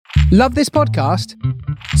Love this podcast?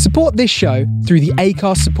 Support this show through the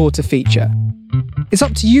Acast supporter feature. It's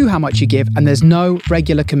up to you how much you give, and there's no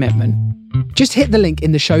regular commitment. Just hit the link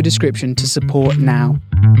in the show description to support now.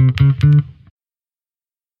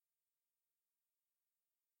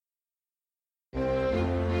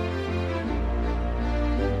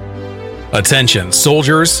 Attention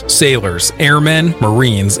soldiers, sailors, airmen,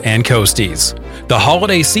 Marines, and coasties. The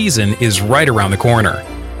holiday season is right around the corner.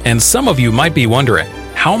 And some of you might be wondering,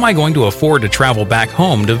 how am I going to afford to travel back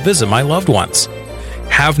home to visit my loved ones?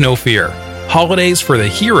 Have no fear. Holidays for the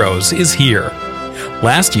Heroes is here.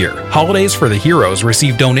 Last year, Holidays for the Heroes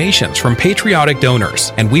received donations from patriotic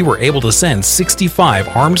donors, and we were able to send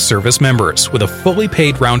 65 armed service members with a fully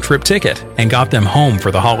paid round-trip ticket and got them home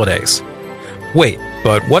for the holidays. Wait,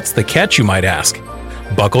 but what's the catch, you might ask?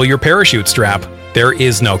 Buckle your parachute strap. There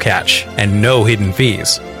is no catch and no hidden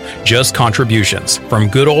fees. Just contributions from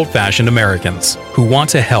good old-fashioned Americans who want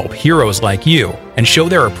to help heroes like you and show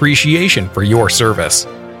their appreciation for your service.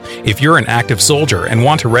 If you're an active soldier and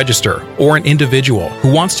want to register, or an individual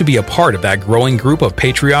who wants to be a part of that growing group of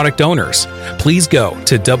patriotic donors, please go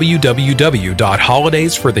to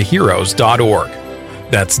www.holidaysfortheheroes.org.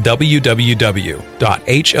 That's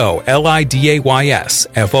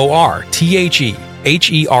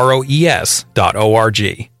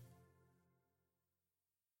www.holidaysfortheheroes.org.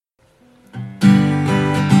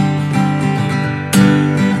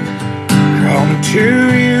 Come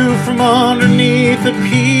to you from underneath a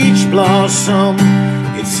peach blossom.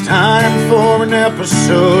 It's time for an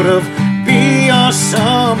episode of Be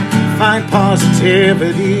Awesome. Find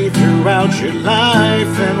positivity throughout your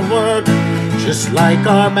life and work. Just like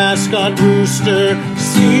our mascot rooster,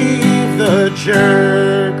 Steve the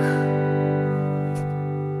Jerk.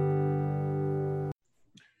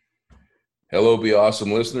 Hello, Be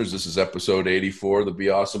Awesome listeners. This is episode 84 of the Be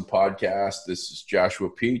Awesome podcast. This is Joshua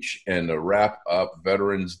Peach, and to wrap up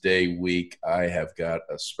Veterans Day week, I have got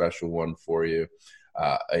a special one for you.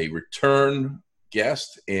 A return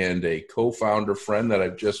guest and a co-founder friend that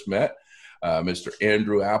I've just met, Mr.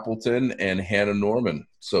 Andrew Appleton and Hannah Norman.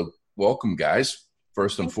 So welcome, guys,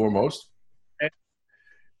 first and foremost.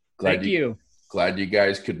 Thank you. Glad you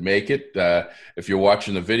guys could make it. If you're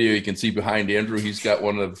watching the video, you can see behind Andrew, he's got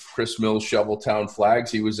one of Chris Mills' Shoveltown flags.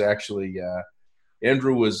 He was actually,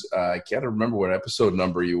 Andrew was, I can't remember what episode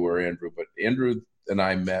number you were, Andrew, but Andrew and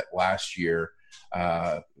I met last year.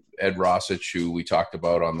 Ed Rossich, who we talked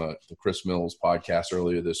about on the Chris Mills podcast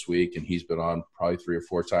earlier this week, and he's been on probably 3 or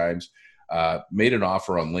 4 times, made an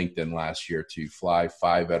offer on LinkedIn last year to fly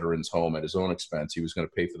 5 veterans home at his own expense. He was going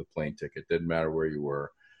to pay for the plane ticket. Didn't matter where you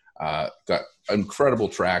were. Got incredible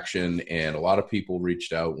traction, and a lot of people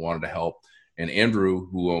reached out, wanted to help. And Andrew,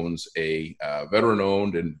 who owns a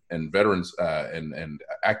veteran-owned and veterans and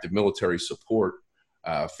active military support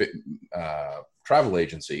travel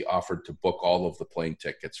agency, offered to book all of the plane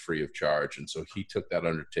tickets free of charge. And so he took that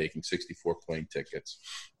undertaking, 64 plane tickets,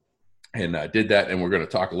 and did that. And we're going to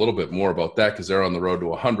talk a little bit more about that because they're on the road to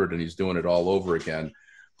 100, and he's doing it all over again.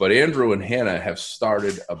 But Andrew and Hannah have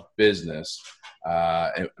started a business,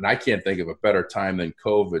 and I can't think of a better time than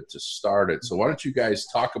COVID to start it. So why don't you guys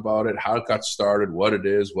talk about it, how it got started, what it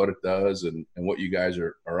is, what it does, and what you guys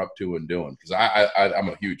are up to and doing, because I'm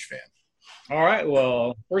a huge fan. All right.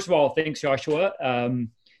 Well, first of all, thanks, Joshua.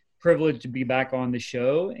 Privileged to be back on the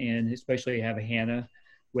show, and especially have Hannah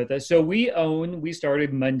with us. So we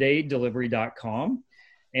started MondayDelivery.com.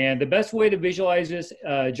 And the best way to visualize this,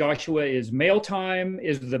 Joshua, is mail time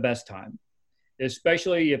is the best time,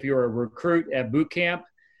 especially if you're a recruit at boot camp.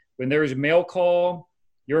 When there's a mail call,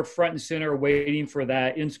 you're front and center waiting for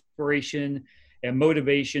that inspiration and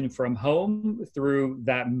motivation from home through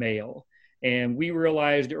that mail. And we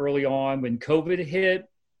realized early on when COVID hit,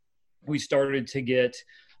 we started to get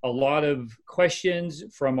a lot of questions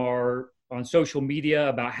from on social media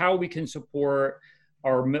about how we can support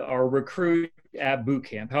our recruit at boot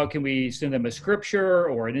camp. How can we send them a scripture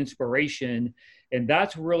or an inspiration? And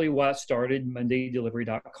that's really what started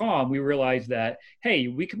MondayDelivery.com. We realized that, hey,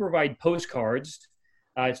 we can provide postcards.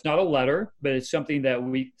 It's not a letter, but it's something that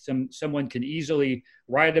someone can easily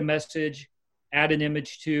write a message, add an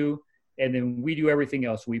image to, and then we do everything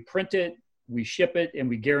else. We print it, we ship it, and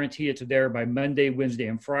we guarantee it's there by Monday, Wednesday,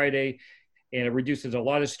 and Friday. And it reduces a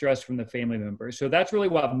lot of stress from the family members. So that's really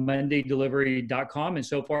what MondayDelivery.com. And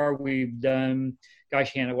so far we've done,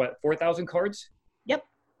 gosh, Hannah, 4,000 cards? Yep.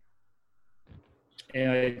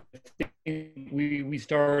 And I think we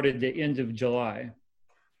started the end of July.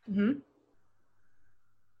 Mm-hmm.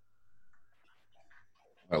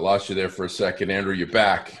 I lost you there for a second. Andrew, you're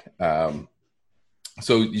back.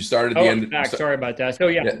 So you started the end. Sorry about that. So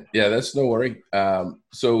yeah, that's no worry.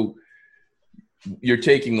 So you're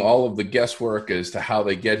taking all of the guesswork as to how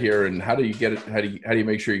they get here, and how do you get it? How do you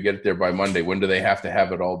make sure you get it there by Monday? When do they have to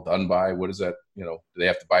have it all done by? What is that? Do they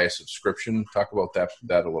have to buy a subscription? Talk about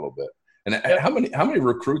that a little bit. And how many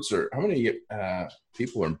recruits how many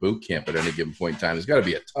people are in boot camp at any given point in time? There's got to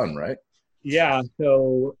be a ton, right? Yeah.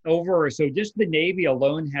 So just the Navy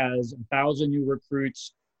alone has 1,000 new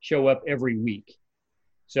recruits show up every week.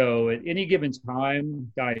 So at any given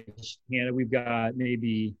time, guys, Hannah, we've got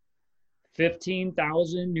maybe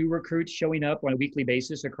 15,000 new recruits showing up on a weekly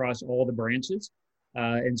basis across all the branches.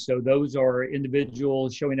 And so those are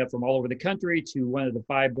individuals showing up from all over the country to one of the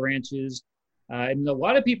 5 branches. And a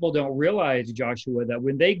lot of people don't realize, Joshua, that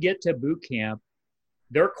when they get to boot camp,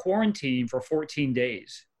 they're quarantined for 14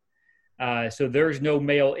 days. So there's no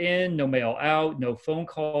mail in, no mail out, no phone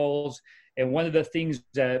calls. And one of the things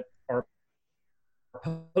that our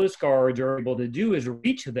postcards are able to do is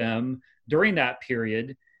reach them during that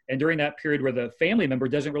period, and during that period where the family member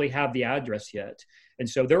doesn't really have the address yet. And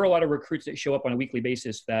so there are a lot of recruits that show up on a weekly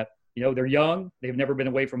basis that, they're young, they've never been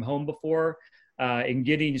away from home before, and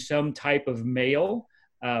getting some type of mail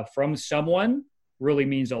from someone really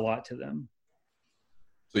means a lot to them.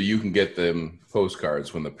 So you can get them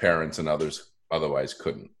postcards when the parents and others otherwise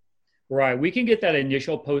couldn't. Right. We can get that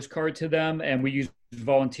initial postcard to them, and we use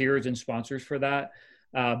volunteers and sponsors for that.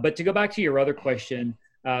 But to go back to your other question,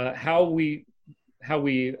 how we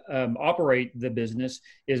operate the business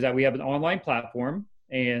is that we have an online platform,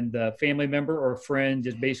 and the family member or friend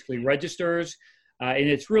just basically registers. And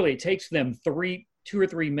it takes them 2 or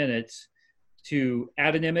 3 minutes to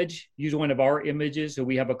add an image, use one of our images. So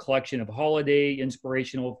we have a collection of holiday,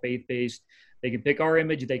 inspirational, faith-based. They can pick our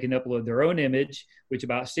image. They can upload their own image, which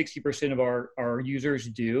about 60% of our users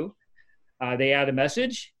do. They add a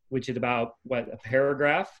message, which is about a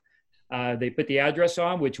paragraph. They put the address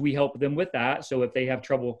on, which we help them with that. So if they have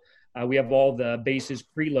trouble, we have all the bases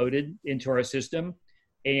preloaded into our system,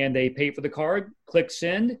 and they pay for the card, click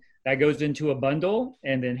send. That goes into a bundle.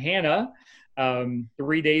 And then Hannah,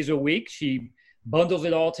 3 days a week, she bundles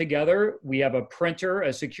it all together. We have a printer,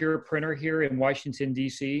 a secure printer here in Washington,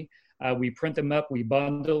 D.C. We print them up, we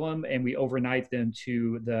bundle them, and we overnight them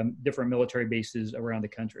to the different military bases around the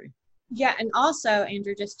country. Yeah, and also,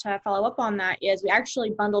 Andrew, just to follow up on that, is we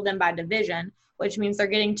actually bundle them by division, which means they're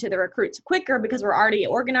getting to the recruits quicker because we're already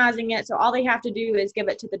organizing it. So all they have to do is give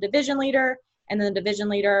it to the division leader, and then the division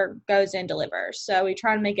leader goes and delivers. So we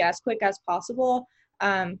try to make it as quick as possible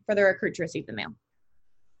for the recruit to receive the mail.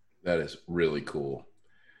 That is really cool.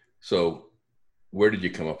 So where did you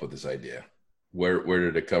come up with this idea? Where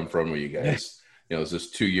did it come from? Were you guys, is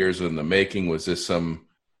this 2 years in the making? Was this tell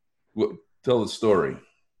the story.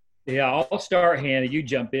 Yeah, I'll start, Hannah. You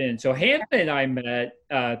jump in. So Hannah and I met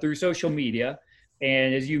through social media.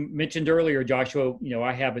 And as you mentioned earlier, Joshua,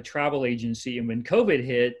 I have a travel agency. And when COVID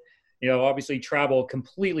hit, obviously travel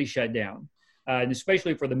completely shut down. And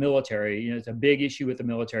especially for the military, it's a big issue with the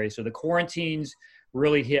military. So the quarantines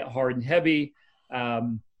really hit hard and heavy.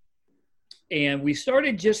 And we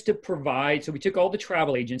started just to provide, so we took all the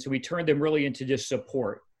travel agents and we turned them really into just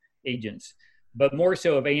support agents, but more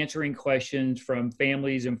so of answering questions from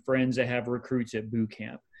families and friends that have recruits at boot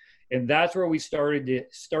camp. And that's where we started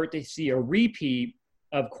to see a repeat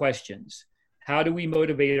of questions. How do we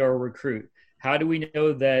motivate our recruit? How do we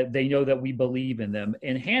know that they know that we believe in them?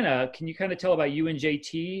 And Hannah, can you kind of tell about you and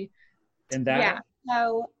JT and that? Yeah,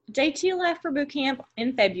 so JT left for boot camp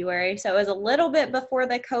in February. So it was a little bit before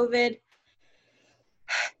the COVID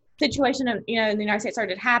situation in the United States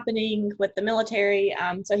started happening with the military.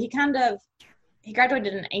 So he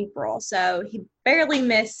graduated in April. So he barely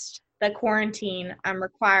missed the quarantine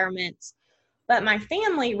requirements. But my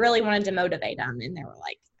family really wanted to motivate him. And they were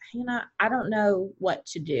like, I don't know what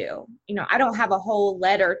to do. I don't have a whole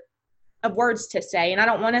letter of words to say, and I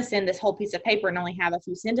don't want to send this whole piece of paper and only have a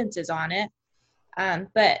few sentences on it.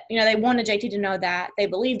 But they wanted JT to know that they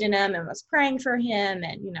believed in him and was praying for him,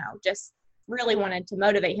 and, just really wanted to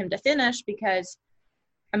motivate him to finish because,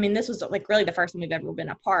 this was really the first time we've ever been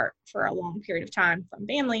apart for a long period of time from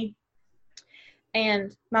family.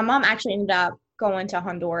 And my mom actually ended up going to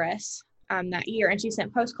Honduras that year, and she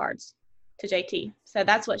sent postcards to JT. So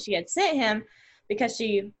that's what she had sent him because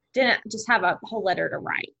she didn't just have a whole letter to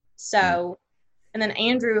write. So, and then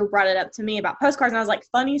Andrew brought it up to me about postcards, and I was like,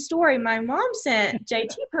 funny story, my mom sent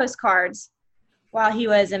JT postcards while he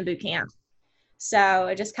was in boot camp. So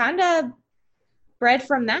it just kind of bred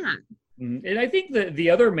from that. And I think the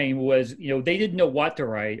other main was, they didn't know what to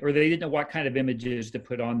write, or they didn't know what kind of images to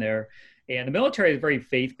put on there. And the military is very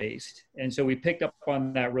faith-based. And so we picked up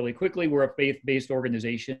on that really quickly. We're a faith-based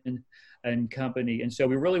organization and company. And so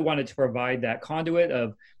we really wanted to provide that conduit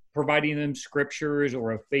of providing them scriptures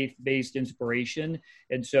or a faith-based inspiration.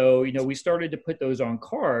 And so, we started to put those on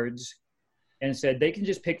cards and said they can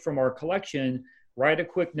just pick from our collection, write a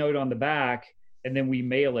quick note on the back, and then we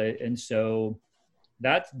mail it. And so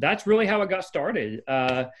that's really how it got started.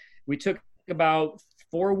 We took about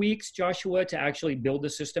 4 weeks, Joshua, to actually build the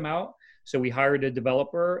system out. So we hired a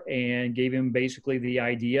developer and gave him basically the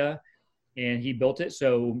idea, and he built it.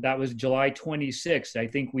 So that was July 26th. I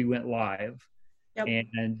think we went live. Yep.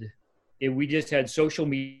 And we just had social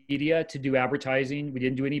media to do advertising. We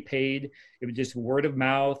didn't do any paid. It was just word of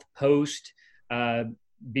mouth, post,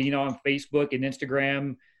 being on Facebook and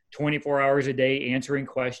Instagram 24 hours a day, answering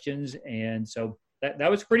questions. And so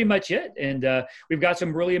that was pretty much it. And we've got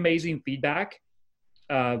some really amazing feedback.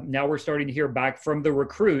 Now we're starting to hear back from the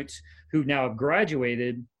recruits who now have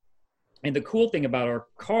graduated. And the cool thing about our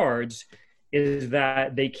cards is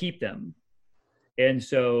that they keep them. And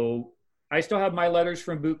so I still have my letters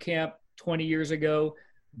from boot camp 20 years ago,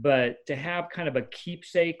 but to have kind of a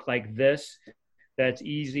keepsake like this, that's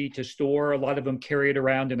easy to store. A lot of them carry it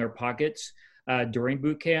around in their pockets during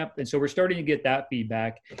boot camp. And so we're starting to get that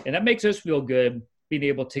feedback, and that makes us feel good being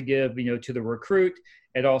able to give, to the recruit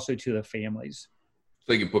and also to the families.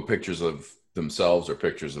 So they can put pictures of themselves or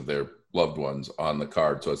pictures of their loved ones on the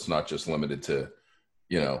card. So it's not just limited to,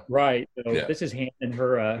 Right. So This is Hannah and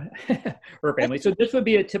her, her family. So this would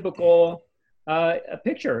be a typical a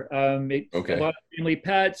picture. Okay. A lot of family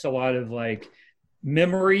pets, a lot of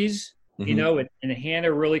memories, and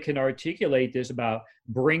Hannah really can articulate this about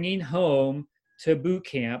bringing home to boot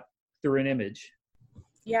camp through an image.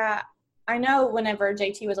 Yeah. I know whenever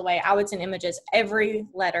JT was away, I would send images every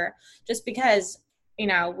letter just because,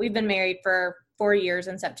 we've been married for 4 years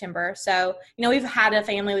in September. So, we've had a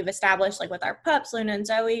family we've established with our pups, Luna and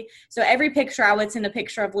Zoe. So every picture I would send a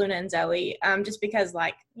picture of Luna and Zoe, just because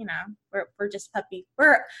we're just puppy.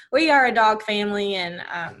 We are a dog family. And,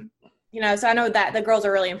 so I know that the girls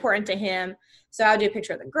are really important to him. So I'll do a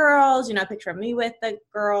picture of the girls, a picture of me with the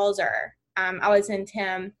girls, or I would send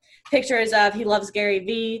him pictures of, he loves Gary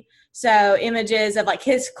Vee. So images of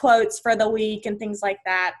his quotes for the week and things like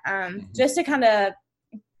that, just to kind of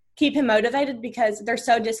keep him motivated, because they're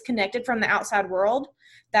so disconnected from the outside world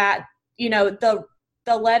that, the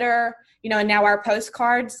letter, and now our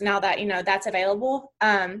postcards, now that, that's available,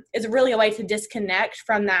 is really a way to disconnect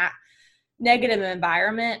from that negative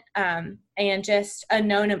environment, and just a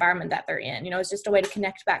known environment that they're in. It's just a way to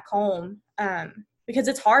connect back home, because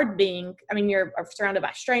it's hard you're surrounded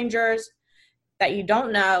by strangers that you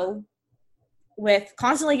don't know, with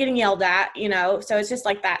constantly getting yelled at, so it's just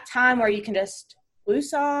that time where you can just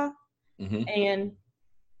woosah and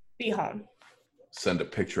be home. Send a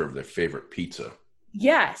picture of their favorite pizza.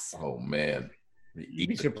 Yes. Oh man,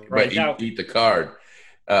 eat the card.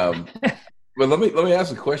 But let me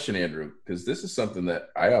ask a question, Andrew, because this is something that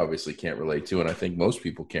I obviously can't relate to, and I think most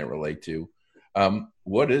people can't relate to.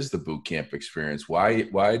 What is the boot camp experience? Why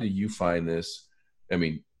do you find this?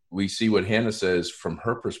 We see what Hannah says from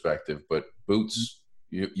her perspective, but boots,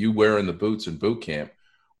 you wearing the boots in boot camp.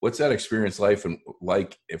 What's that experience like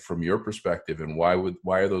from your perspective, and why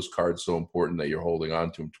are those cards so important that you're holding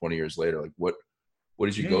on to them 20 years later? What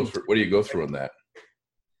did you go through? What do you go through in that?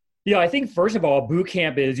 Yeah, I think first of all, boot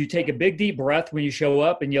camp is you take a big deep breath when you show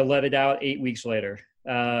up, and you let it out 8 weeks later.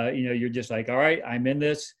 You're just all right, I'm in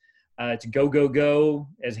this. It's go, go, go.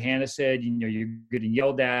 As Hannah said, you're getting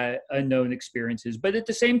yelled at, unknown experiences. But at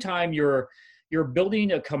the same time, you're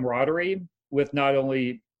building a camaraderie with not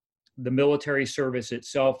only the military service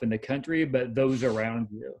itself and the country, but those around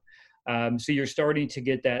you. So you're starting to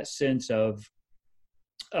get that sense of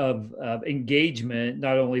engagement,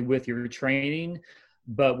 not only with your training,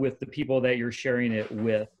 but with the people that you're sharing it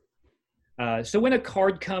with. So when a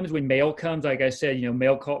card comes, when mail comes, like I said,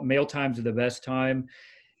 mail times are the best time.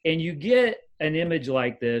 And you get an image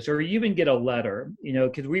like this, or you even get a letter,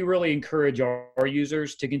 because we really encourage our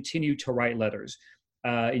users to continue to write letters,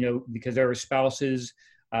 because there are spouses,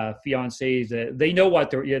 fiancés that they know what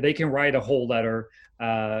they can write a whole letter,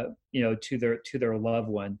 to their loved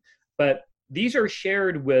one. But these are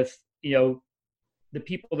shared with, the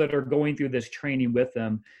people that are going through this training with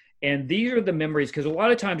them. And these are the memories, because a lot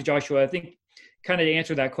of times, Joshua, I think kind of to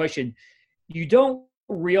answer that question, you don't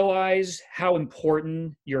realize how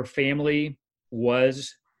important your family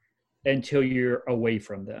was until you're away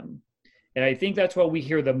from them. And I think that's what we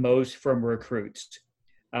hear the most from recruits.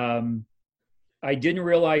 I didn't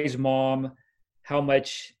realize, Mom, how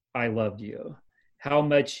much I loved you, how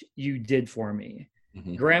much you did for me.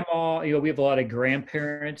 Grandma, we have a lot of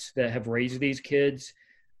grandparents that have raised these kids.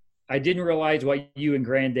 I didn't realize what you and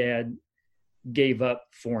granddad gave up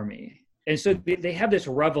for me. And so they have this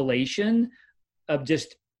revelation of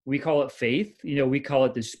just, we call it faith, we call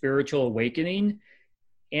it the spiritual awakening.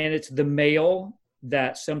 And it's the mail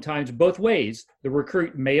that sometimes both ways, the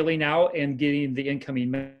recruit mailing out and getting the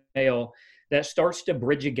incoming mail, that starts to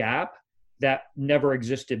bridge a gap that never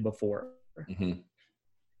existed before. Mm-hmm.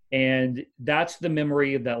 And that's the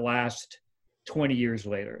memory that lasts 20 years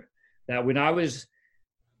later. That when I was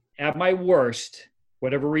at my worst,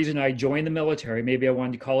 whatever reason I joined the military, maybe I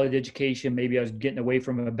wanted college education, maybe I was getting away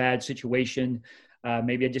from a bad situation,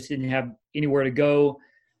 maybe I just didn't have anywhere to go.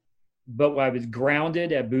 But I was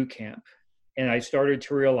grounded at boot camp, and I started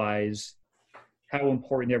to realize how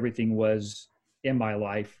important everything was in my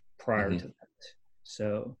life prior to that.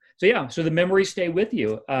 So the memories stay with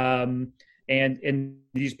you. And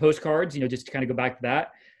these postcards, just to kind of go back to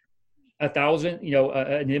that, 1,000,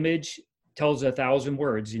 an image tells 1,000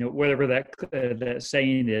 words, whatever that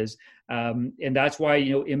saying is. And that's why,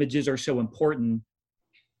 images are so important.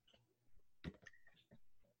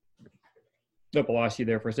 I lost you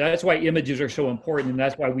there for a second. That's why images are so important. And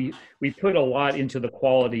that's why we put a lot into the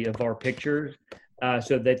quality of our pictures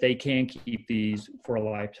so that they can keep these for a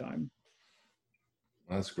lifetime.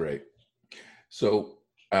 That's great. So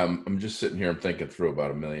I'm just sitting here, I'm thinking through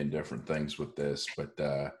about a million different things with this, but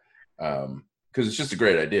because it's just a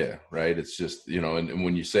great idea, right? It's just, and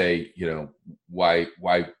when you say, why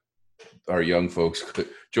are young folks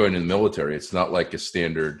joining the military? It's not like a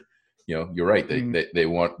standard, you're right. They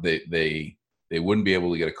wouldn't be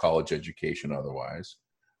able to get a college education otherwise.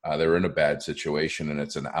 They're in a bad situation and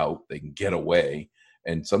it's an out. They can get away.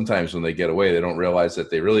 And sometimes when they get away, they don't realize that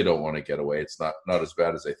they really don't want to get away. It's not as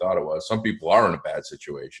bad as they thought it was. Some people are in a bad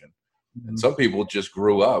situation. And some people just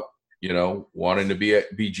grew up, wanting to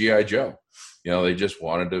be G.I. Joe. They just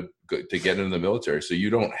wanted to get into the military. So you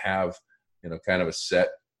don't have, kind of a set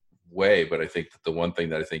way. But I think that the one thing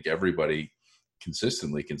that I think everybody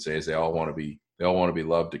consistently can say is they all want to be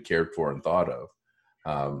loved and cared for and thought of.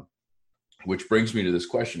 Which brings me to this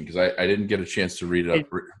question, because I didn't get a chance to read up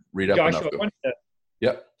Joshua, enough.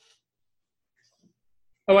 Yep.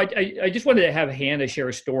 Oh, I just wanted to have Hannah share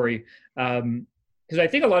a story, because I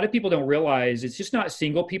think a lot of people don't realize it's just not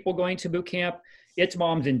single people going to boot camp. It's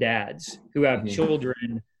moms and dads who have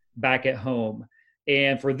children back at home.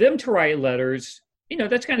 And for them to write letters,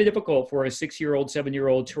 that's kind of difficult for a 6-year-old,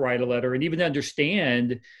 7-year-old to write a letter and even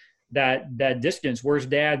understand that distance. Where's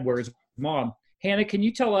dad? Where's mom? Hannah, can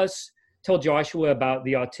you tell Joshua about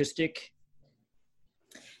the autistic?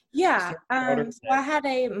 Yeah. So I had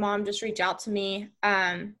a mom just reach out to me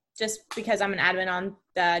just because I'm an admin on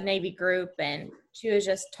the Navy group, and she was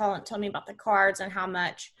just telling me about the cards and how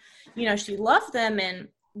much, she loved them. And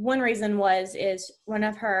one reason is one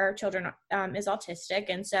of her children is autistic,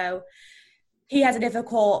 and so he has a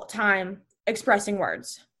difficult time expressing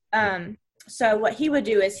words. So what he would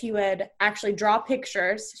do is he would actually draw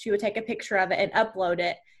pictures. She would take a picture of it and upload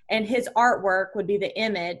it, and his artwork would be the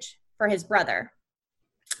image for his brother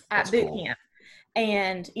at boot camp.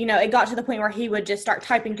 And, it got to the point where he would just start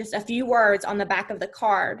typing just a few words on the back of the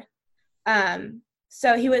card.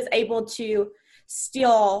 So he was able to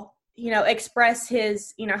still, express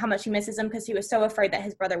his, how much he misses him, because he was so afraid that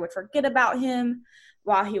his brother would forget about him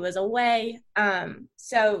while he was away.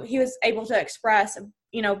 So he was able to express,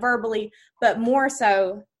 verbally, but more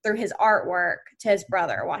so through his artwork to his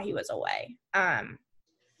brother while he was away,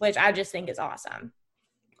 which I just think is awesome.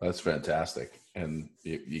 That's fantastic. And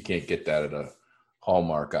you can't get that at a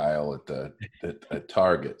Hallmark aisle at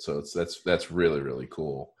Target. So that's really, really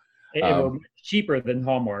cool. Cheaper than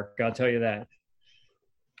Hallmark, I'll tell you that.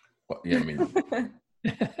 Yeah, I mean,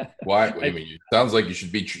 why? I mean, it sounds like you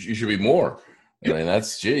should be more. I mean,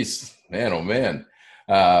 that's, geez, man, oh man.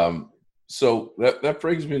 So that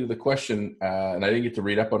brings me to the question, and I didn't get to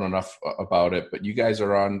read up on enough about it, but you guys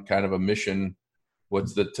are on kind of a mission.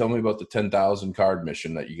 Tell me about the 10,000 card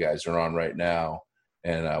mission that you guys are on right now,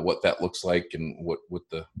 and what that looks like, and what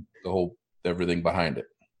the whole everything behind it.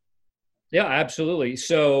 Yeah, absolutely.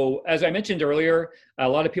 So as I mentioned earlier, a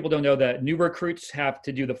lot of people don't know that new recruits have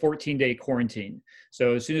to do the 14-day quarantine.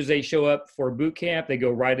 So as soon as they show up for boot camp, they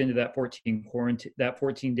go right into that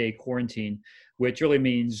 14-day quarantine, which really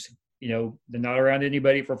means, they're not around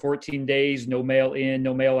anybody for 14 days, no mail in,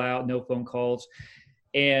 no mail out, no phone calls.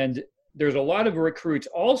 And there's a lot of recruits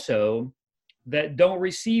also that don't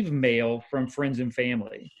receive mail from friends and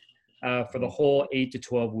family for the whole 8 to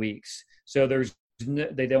 12 weeks. So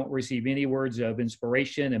they don't receive any words of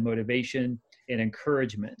inspiration and motivation and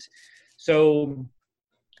encouragement. So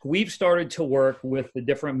we've started to work with the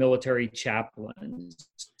different military chaplains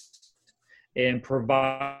and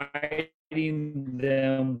providing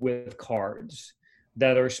them with cards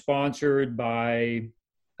that are sponsored by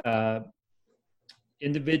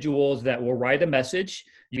individuals that will write a message.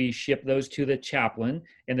 We ship those to the chaplain,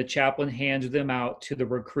 and the chaplain hands them out to the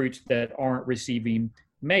recruits that aren't receiving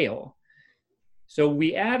mail. So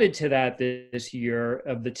we added to that this year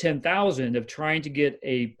of the 10,000 of trying to get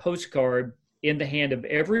a postcard in the hand of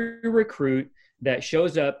every recruit that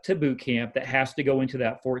shows up to boot camp that has to go into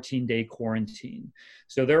that 14-day quarantine.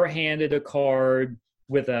 So they're handed a card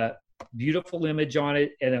with a beautiful image on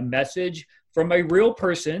it and a message from a real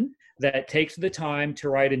person that takes the time to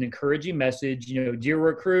write an encouraging message. Dear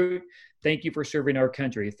recruit, thank you for serving our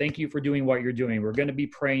country. Thank you for doing what you're doing. We're going to be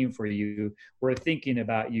praying for you. We're thinking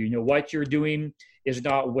about you. What you're doing is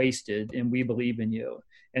not wasted, and we believe in you.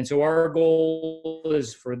 And so our goal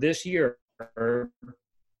is for this year,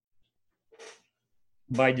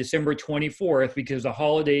 by December 24th, because the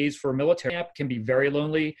holidays for military camp can be very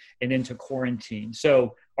lonely and into quarantine.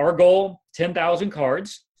 So our goal, 10,000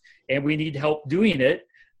 cards, and we need help doing it.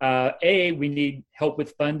 We need help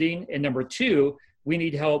with funding. And number two, we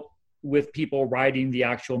need help with people writing the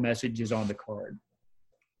actual messages on the card.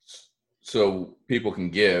 So people can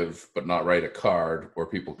give, but not write a card, or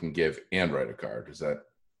people can give and write a card. Did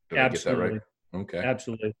I get that right? Okay.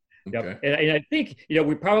 Absolutely. Okay. Yep. And I think,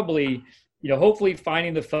 we probably, hopefully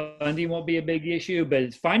finding the funding won't be a big issue, but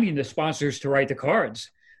it's finding the sponsors to write the cards.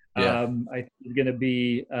 Yeah. I think it's going to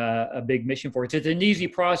be a big mission for it. It's an easy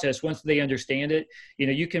process once they understand it.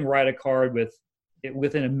 You can write a card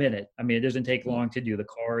within a minute. I mean, it doesn't take long to do the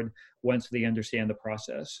card once they understand the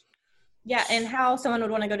process. Yeah, and how someone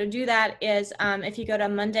would want to go to do that is if you go to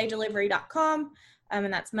mondaydelivery.com,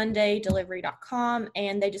 and that's mondaydelivery.com,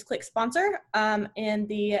 and they just click sponsor in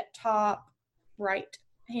the top right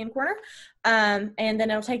hand corner, and then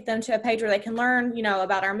it'll take them to a page where they can learn,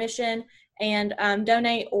 about our mission and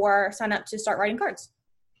donate or sign up to start writing cards.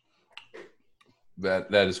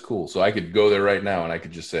 That is cool. So I could go there right now and I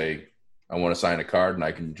could just say, I want to sign a card, and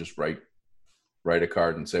I can just write a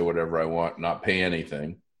card and say whatever I want, not pay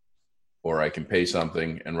anything. Or I can pay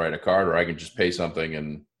something and write a card, or I can just pay something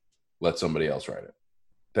and let somebody else write it.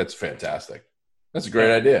 That's fantastic. That's a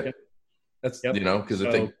great idea. That's, because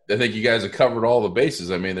I think you guys have covered all the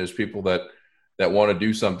bases. I mean, there's people that want to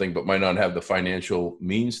do something but might not have the financial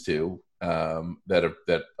means to,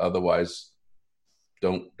 that otherwise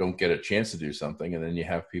don't get a chance to do something. And then you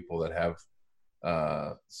have people that have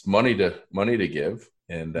money to give,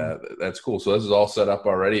 and that's cool. So this is all set up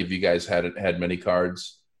already. Have you guys had many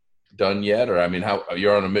cards done yet? Or, I mean, how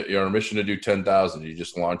you're on a mission to do 10,000? You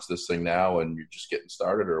just launched this thing now and you're just getting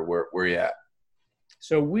started, or where are you at?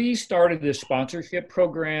 So we started this sponsorship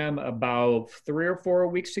program about 3 or 4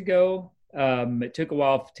 weeks ago. It took a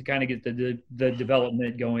while to kind of get the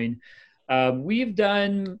development going. We've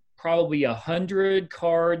done probably 100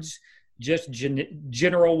 cards, just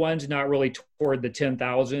general ones, not really toward the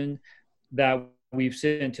 10,000 that we've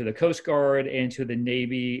sent to the Coast Guard and to the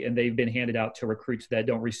Navy, and they've been handed out to recruits that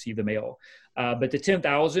don't receive the mail. But the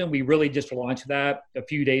 10,000, we really just launched that a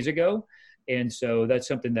few days ago. And so that's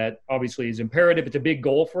something that obviously is imperative. It's a big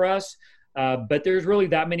goal for us. But there's really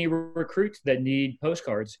that many recruits that need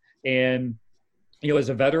postcards. And, as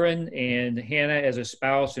a veteran, and Hannah as a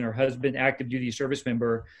spouse, and her husband, active duty service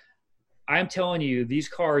member, I'm telling you, these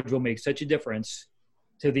cards will make such a difference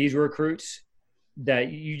to these recruits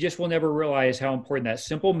that you just will never realize how important that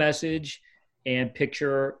simple message and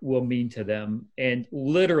picture will mean to them. And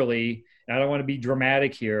literally, I don't want to be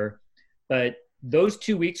dramatic here, but those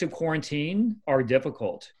 2 weeks of quarantine are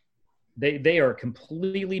difficult. They are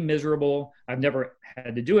completely miserable. I've never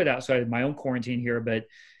had to do it outside of my own quarantine here, but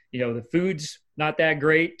the food's not that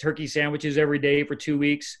great. Turkey sandwiches every day for 2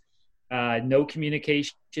 weeks. No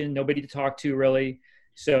communication, nobody to talk to really.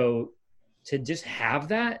 So to just have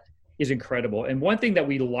that is incredible. And one thing that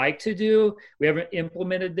we like to do, we haven't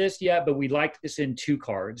implemented this yet, but we like to send 2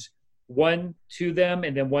 cards, one to them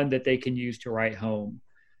and then one that they can use to write home.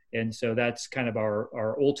 And so that's kind of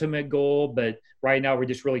our ultimate goal. But right now we're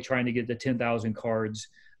just really trying to get the 10,000 cards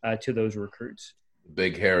to those recruits.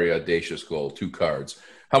 Big, hairy, audacious goal, 2 cards.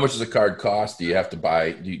 How much does a card cost? Do you have to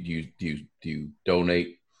buy, do you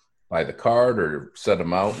donate by the card or set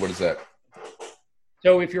amount? What is that?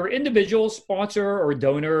 So if you're an individual sponsor or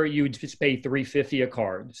donor, you would just pay $3.50 a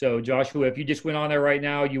card. So Joshua, if you just went on there right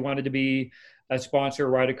now, you wanted to be a sponsor,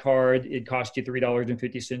 write a card, it costs you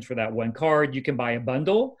 $3.50 for that one card. You can buy a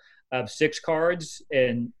bundle of 6 cards,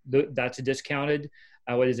 and that's a discounted,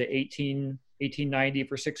 $18.90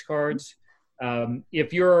 for 6 cards.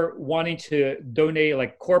 If you're wanting to donate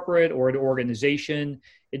like corporate or an organization,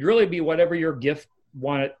 it'd really be whatever your gift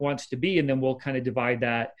wants to be. And then we'll kind of divide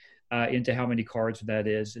that into how many cards that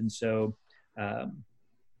is. And so,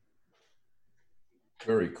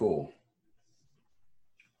 very cool.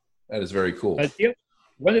 That is very cool.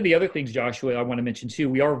 One of the other things, Joshua, I want to mention too,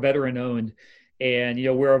 we are veteran owned, and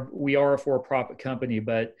we are a for-profit company,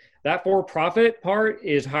 but that for-profit part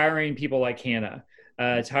is hiring people like Hannah.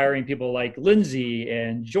 It's hiring people like Lindsay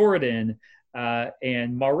and Jordan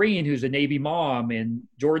and Maureen, who's a Navy mom, and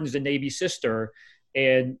Jordan's a Navy sister,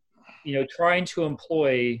 and trying to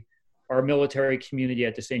employ our military community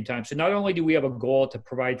at the same time. So not only do we have a goal to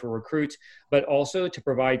provide for recruits, but also to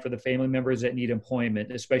provide for the family members that need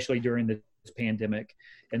employment, especially during this pandemic.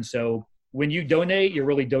 And so when you donate, you're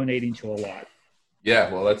really donating to a lot.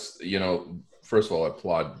 Yeah, well, that's, first of all, I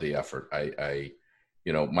applaud the effort.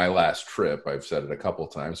 My last trip, I've said it a couple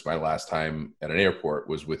of times, my last time at an airport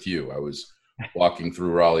was with you. I was walking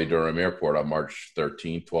through Raleigh-Durham Airport on March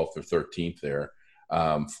 13th, 12th or 13th there.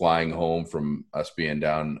 Flying home from us being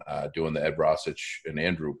down doing the Ed Rossich and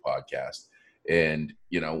Andrew podcast. And,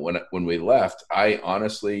 when we left, I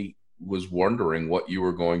honestly was wondering what you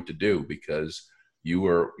were going to do, because you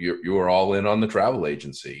were all in on the travel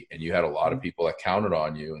agency, and you had a lot of people that counted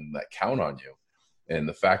on you and that count on you. And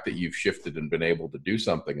the fact that you've shifted and been able to do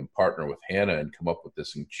something and partner with Hannah and come up with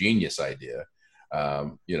this ingenious idea,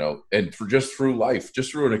 and just through life,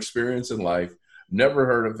 just through an experience in life, never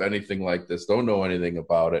heard of anything like this, don't know anything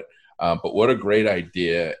about it. But what a great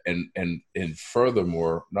idea. And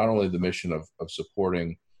furthermore, not only the mission of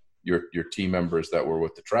supporting your team members that were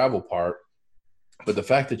with the travel part, but the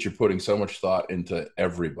fact that you're putting so much thought into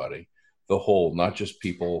everybody, the whole, not just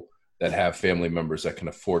people that have family members that can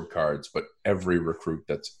afford cards, but every recruit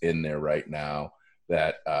that's in there right now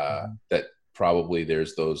that probably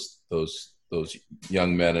there's those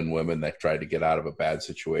young men and women that tried to get out of a bad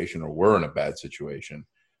situation or were in a bad situation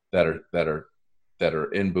that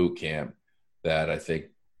are in boot camp, that I think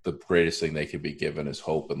the greatest thing they could be given is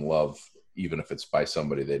hope and love, even if it's by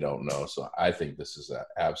somebody they don't know. So I think this is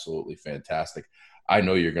absolutely fantastic. I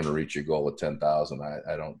know you're going to reach your goal of 10,000.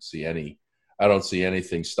 I don't see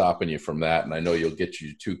anything stopping you from that. And I know you'll get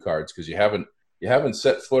you 2 cards, because you haven't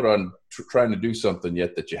set foot on trying to do something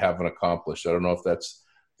yet that you haven't accomplished. I don't know if that's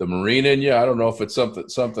the Marine in you. I don't know if it's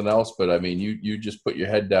something else, but I mean, you just put your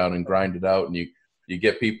head down and grind it out, and you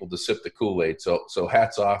get people to sip the Kool-Aid. So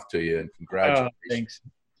hats off to you and congratulations. Thanks.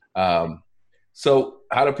 So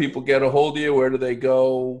how do people get a hold of you? Where do they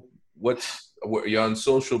go? Are you on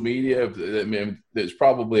social media? I mean, there's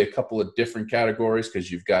probably a couple of different categories,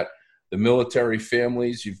 because you've got the military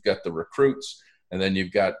families, you've got the recruits, and then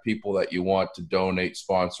you've got people that you want to donate,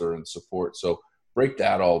 sponsor, and support. So break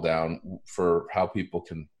that all down for how people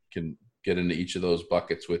can get into each of those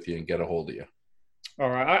buckets with you and get a hold of you. All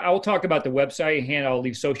right. I'll talk about the website, Hannah. I'll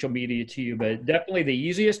leave social media to you, but definitely the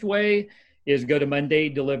easiest way is go to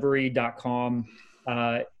mondaydelivery.com.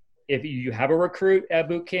 If you have a recruit at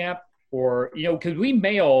boot camp, or, because we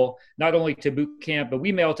mail not only to boot camp, but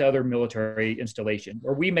we mail to other military installation,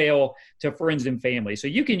 or we mail to friends and family. So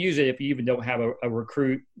you can use it if you even don't have a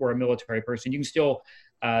recruit or a military person. You can still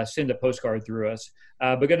send a postcard through us.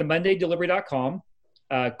 But go to mondaydelivery.com,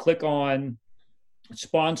 click on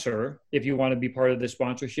sponsor if you want to be part of the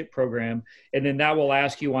sponsorship program. And then that will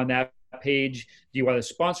ask you on that page, do you want to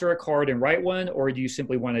sponsor a card and write one, or do you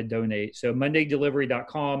simply want to donate? So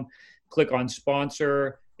mondaydelivery.com, click on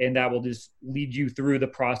sponsor, and that will just lead you through the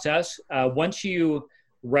process. Once you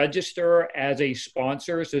register as a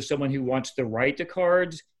sponsor, so someone who wants to write the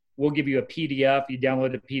cards, we'll give you a PDF. You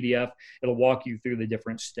download a PDF. It'll walk you through the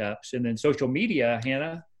different steps. And then social media,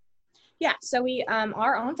 Hannah? Yeah, so we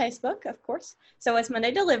are on Facebook, of course. So it's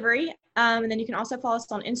Monday Delivery. And then you can also follow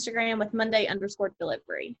us on Instagram with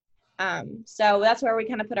Monday_delivery. So that's where we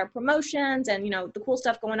kind of put our promotions and, the cool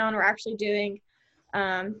stuff going on. We're actually doing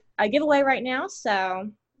a giveaway right now. So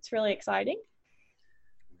it's really exciting.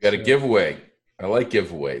 We got a giveaway. I like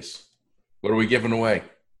giveaways. What are we giving away?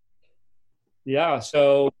 Yeah,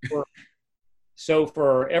 so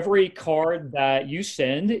for every card that you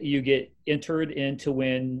send, you get entered in to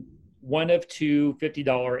win one of 2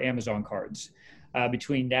 $50 Amazon cards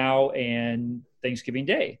between now and Thanksgiving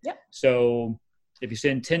Day. Yep. So if you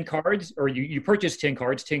send 10 cards, or you purchase 10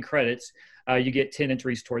 cards, 10 credits, you get 10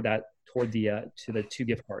 entries toward the to the 2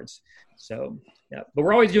 gift cards. So yeah, but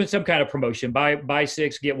we're always doing some kind of promotion. Buy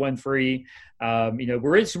 6, get 1 free.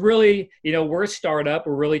 We're a startup.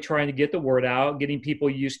 We're really trying to get the word out, getting people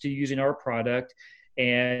used to using our product.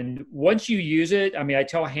 And once you use it, I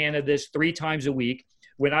tell Hannah this 3 times a week.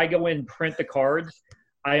 When I go in and print the cards,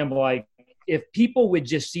 I am like, if people would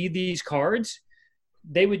just see these cards,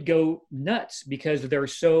 they would go nuts because they're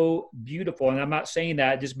so beautiful. And I'm not saying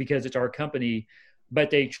that just because it's our company, but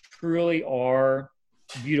they truly are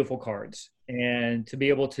beautiful cards. And to be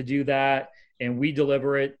able to do that, and we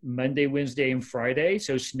deliver it Monday, Wednesday, and Friday.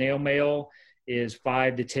 So snail mail is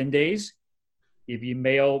 5 to 10 days. If you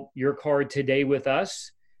mail your card today with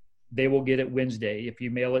us, they will get it Wednesday. If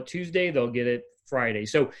you mail it Tuesday, they'll get it Friday.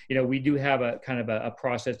 So, we do have a kind of a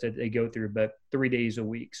process that they go through, but 3 days a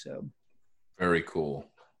week. So very cool.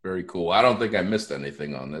 Very cool. I don't think I missed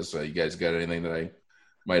anything on this. You guys got anything that I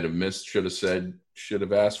might have missed, should have said, should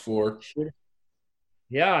have asked for?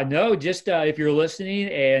 Yeah, no, just if you're listening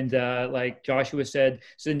and like Joshua said,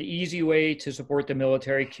 it's an easy way to support the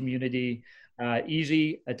military community.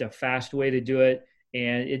 Easy, it's a fast way to do it.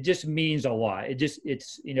 And it just means a lot. And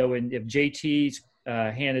if JT's,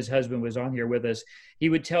 Hannah's husband was on here with us, he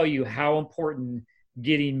would tell you how important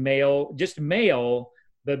getting mail,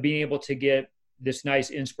 but being able to get this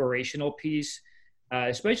nice inspirational piece,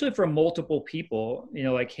 especially from multiple people.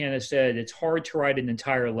 Like Hannah said, it's hard to write an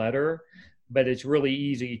entire letter, but it's really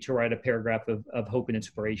easy to write a paragraph of hope and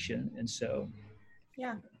inspiration. And so,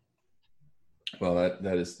 yeah. Well,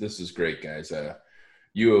 this is great, guys.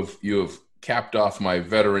 You have capped off my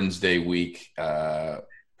Veterans Day week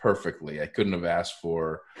perfectly. I couldn't have asked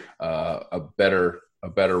for a better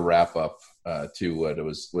wrap up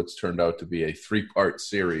to what's turned out to be a 3-part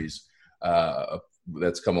series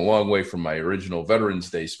that's come a long way from my original Veterans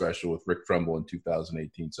Day special with Rick Trumbull in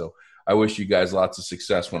 2018. So I wish you guys lots of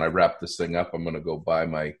success when I wrap this thing up. I'm going to go buy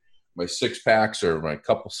my 6-packs or my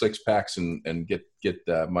couple 6-packs and get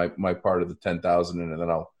my part of the 10,000 in, and then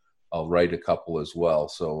I'll write a couple as well.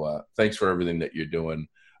 So thanks for everything that you're doing,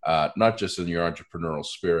 not just in your entrepreneurial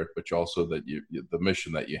spirit, but also that the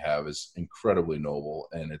mission that you have is incredibly noble,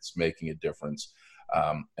 and it's making a difference.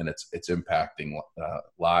 And it's impacting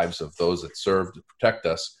lives of those that serve to protect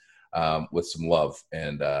us with some love,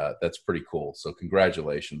 and that's pretty cool. So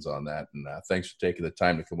congratulations on that, and thanks for taking the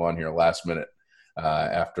time to come on here last minute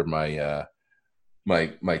after my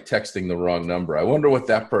texting the wrong number. I wonder what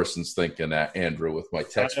that person's thinking, Andrew, with my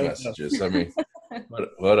text messages. I mean,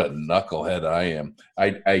 what a knucklehead I am.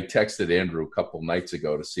 I texted Andrew a couple nights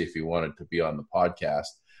ago to see if he wanted to be on the podcast.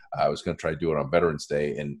 I was going to try to do it on Veterans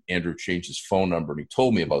Day, and Andrew changed his phone number, and he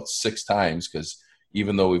told me about 6 times, because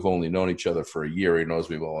even though we've only known each other for a year, he knows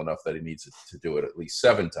me well enough that he needs to do it at least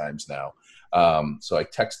 7 times now. So I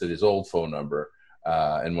texted his old phone number,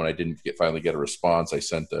 and when I didn't finally get a response, I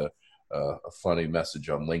sent a funny message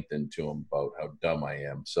on LinkedIn to him about how dumb I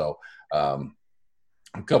am. So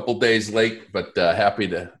a couple days late, but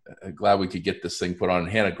glad we could get this thing put on.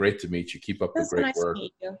 Hannah, great to meet you. Keep up the great work,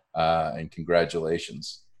 and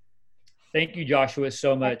congratulations. Thank you, Joshua,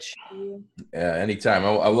 so much. Anytime.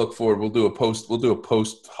 I look forward. We'll do a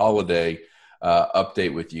post holiday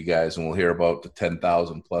update with you guys, and we'll hear about the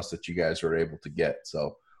 10,000 plus that you guys were able to get.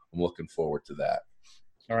 So I'm looking forward to that.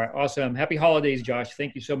 All right. Awesome. Happy holidays, Josh.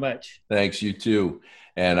 Thank you so much. Thanks. You too.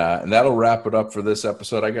 And that'll wrap it up for this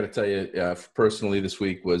episode. I got to tell you, personally, this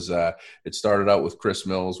week was, it started out with Chris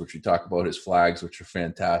Mills, which we talk about his flags, which are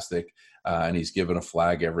fantastic. And he's given a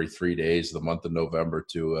flag every 3 days of the month of November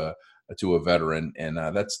to a veteran. And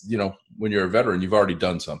that's, when you're a veteran, you've already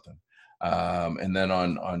done something. And then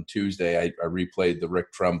on Tuesday, I replayed the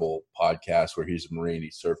Rick Trumbull podcast where he's a Marine.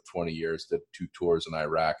 He served 20 years, did 2 tours in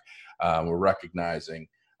Iraq. We're recognizing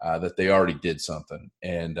that they already did something.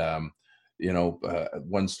 And,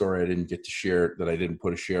 one story I didn't get to share that I didn't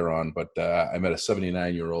put a share on, but I met a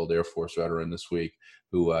 79-year-old Air Force veteran this week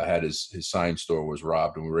who had his sign store was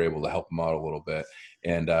robbed, and we were able to help him out a little bit.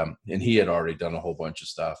 And he had already done a whole bunch of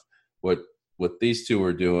stuff. What these two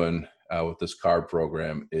are doing with this card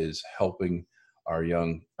program is helping our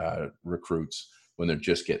young recruits when they're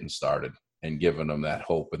just getting started, and giving them that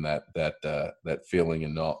hope and that feeling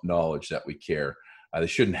and knowledge that we care. They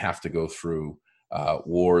shouldn't have to go through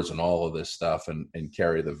wars and all of this stuff and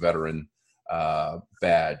carry the veteran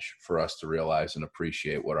badge for us to realize and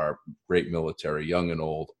appreciate what our great military, young and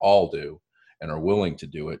old, all do and are willing to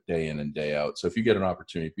do it day in and day out. So if you get an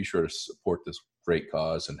opportunity, be sure to support this great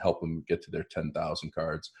cause and help them get to their 10,000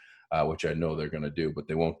 cards, which I know they're going to do, but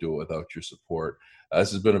they won't do it without your support.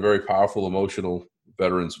 This has been a very powerful, emotional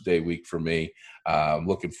Veterans Day week for me. I'm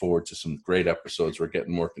looking forward to some great episodes. We're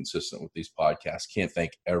getting more consistent with these podcasts. Can't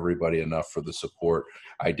thank everybody enough for the support.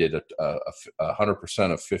 I did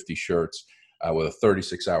 100% of 50 shirts with a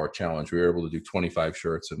 36-hour challenge. We were able to do 25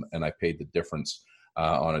 shirts, and I paid the difference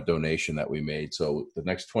on a donation that we made. So the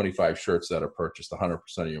next 25 shirts that are purchased, 100%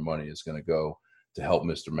 of your money is going to go to help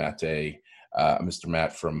Mr. Mate Mr.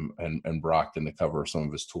 Matt and Brockton to cover some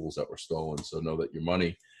of his tools that were stolen. So know that your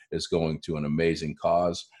money is going to an amazing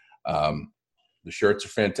cause. The shirts are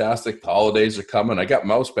fantastic. The holidays are coming. I got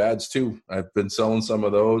mouse pads too. I've been selling some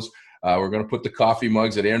of those. We're going to put the coffee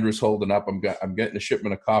mugs that Andrew's holding up. I'm getting a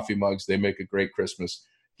shipment of coffee mugs. They make a great Christmas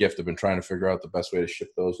gift. I've been trying to figure out the best way to ship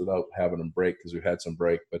those without having them break, because we've had some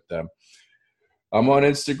break. But I'm on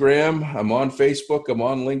Instagram. I'm on Facebook. I'm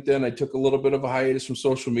on LinkedIn. I took a little bit of a hiatus from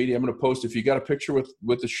social media. I'm going to post. If you got a picture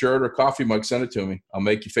with a shirt or coffee mug, send it to me. I'll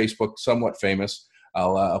make you Facebook somewhat famous.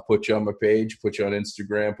 I'll put you on my page, put you on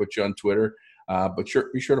Instagram, put you on Twitter. But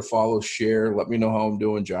be sure to follow, share. Let me know how I'm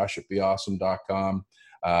doing. Josh@beawesome.com.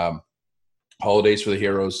 Holidays for the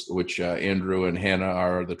Heroes, which Andrew and Hannah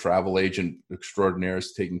are the travel agent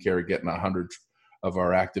extraordinaires, taking care of getting 100 of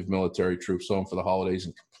our active military troops home for the holidays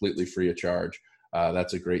and completely free of charge.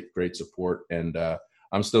 That's a great support. And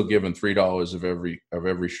I'm still giving $3 of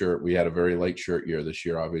every shirt. We had a very light shirt year this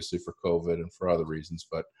year, obviously for COVID and for other reasons,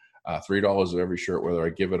 but $3 of every shirt, whether I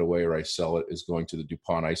give it away or I sell it, is going to the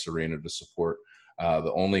DuPont Ice Arena to support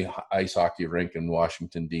the only ice hockey rink in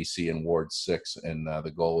Washington, D.C. in Ward 6. And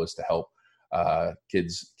the goal is to help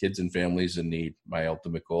kids and families in need. My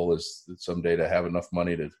ultimate goal is someday to have enough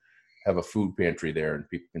money to have a food pantry there and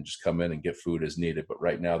people can just come in and get food as needed. But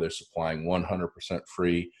right now they're supplying 100%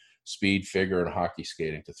 free speed, figure, and hockey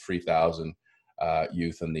skating to 3,000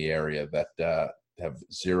 youth in the area that have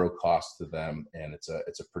zero cost to them. And it's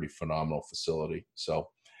a pretty phenomenal facility. So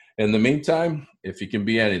in the meantime, if you can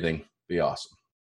be anything, be awesome.